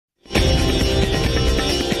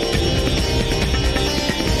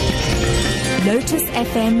Lotus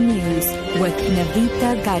FM News with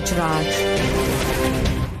Navita Gajraj.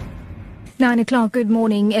 9 o'clock, good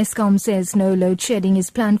morning. Eskom says no load shedding is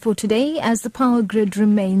planned for today as the power grid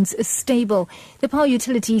remains stable. The power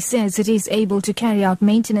utility says it is able to carry out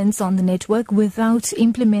maintenance on the network without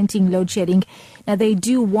implementing load shedding. Now, they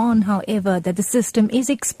do warn, however, that the system is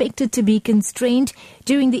expected to be constrained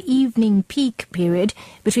during the evening peak period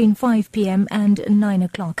between 5 p.m. and 9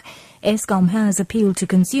 o'clock. Eskom has appealed to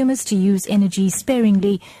consumers to use energy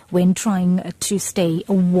sparingly when trying to stay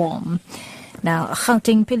warm. Now,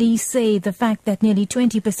 Gauteng police say the fact that nearly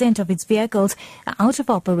 20% of its vehicles are out of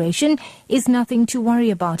operation is nothing to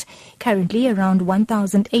worry about. Currently, around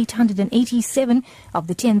 1,887 of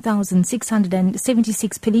the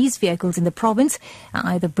 10,676 police vehicles in the province are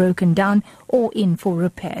either broken down or in for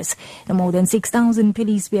repairs. Now, more than 6,000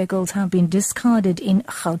 police vehicles have been discarded in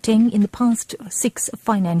Gauteng in the past 6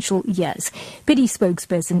 financial years. Police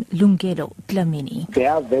spokesperson Lungelo Dlamini.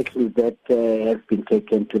 There are vehicles that have been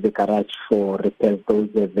taken to the garage for repairs. Those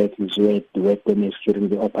vehicles were damaged during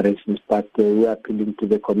the operations, but we are appealing to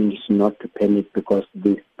the community not to panic because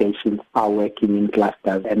the stations are working in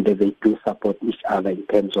clusters and they do support each other in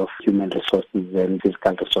terms of human resources and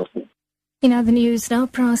physical resources. In other news now,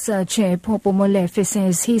 PRASA Chair Popo Molefe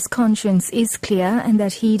says his conscience is clear and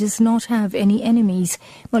that he does not have any enemies.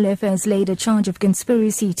 Molefe has laid a charge of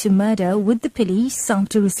conspiracy to murder with the police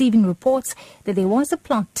after receiving reports that there was a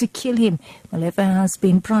plot to kill him. Molefe has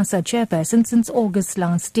been PRASA chairperson since August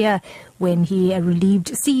last year, when he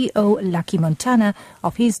relieved CEO Lucky Montana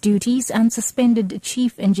of his duties and suspended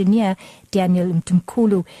Chief Engineer Daniel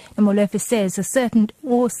Mtumkulu. Molefe says a certain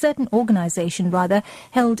organization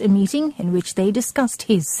held a meeting in which they discussed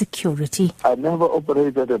his security. I never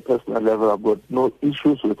operated at a personal level. I've got no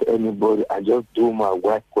issues with anybody. I just do my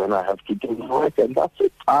work when I have to do my work, and that's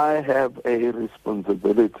it. I have a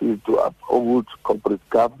responsibility to uphold corporate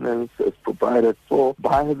governance as provided for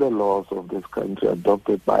by the laws of this country,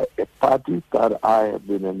 adopted by a party that I have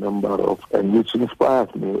been a member of and which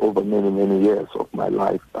inspired me over many, many years of my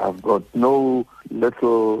life. I've got no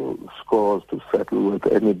little scores to settle with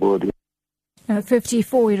anybody. A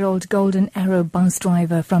 54-year-old Golden Arrow bus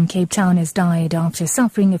driver from Cape Town has died after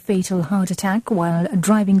suffering a fatal heart attack while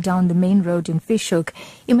driving down the main road in Fishhook.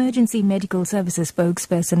 Emergency Medical Services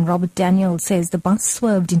spokesperson Robert Daniel says the bus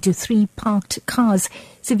swerved into 3 parked cars,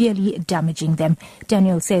 severely damaging them.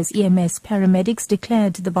 Daniel says EMS paramedics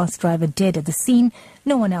declared the bus driver dead at the scene.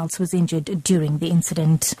 No one else was injured during the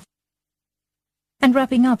incident. And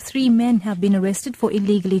wrapping up, 3 men have been arrested for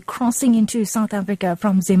illegally crossing into South Africa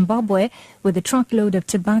from Zimbabwe with a truckload of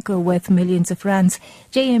tobacco worth millions of rands.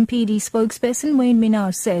 JMPD spokesperson Wayne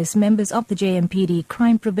Minnaar says members of the JMPD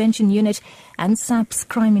Crime Prevention Unit and SAP's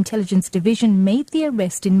Crime Intelligence Division made the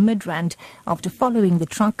arrest in Midrand after following the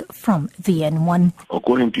truck from the N1.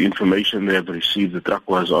 According to information they have received, the truck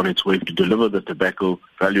was on its way to deliver the tobacco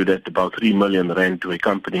valued at about 3 million rand to a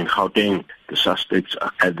company in Gauteng. The suspects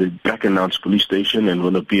are at the Brackenhouse police station and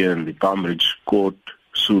will appear in the Palm Ridge court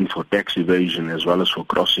soon for tax evasion as well as for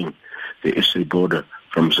crossing the SA border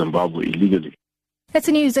from Zimbabwe illegally. That's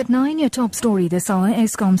the news at 9. Your top story this hour.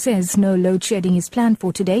 Eskom says no load shedding is planned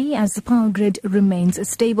for today as the power grid remains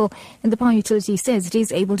stable. And the power utility says it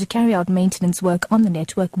is able to carry out maintenance work on the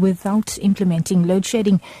network without implementing load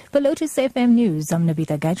shedding. For Lotus FM News, I'm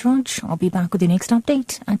Navita Gajraj. I'll be back with the next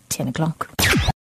update at 10 o'clock.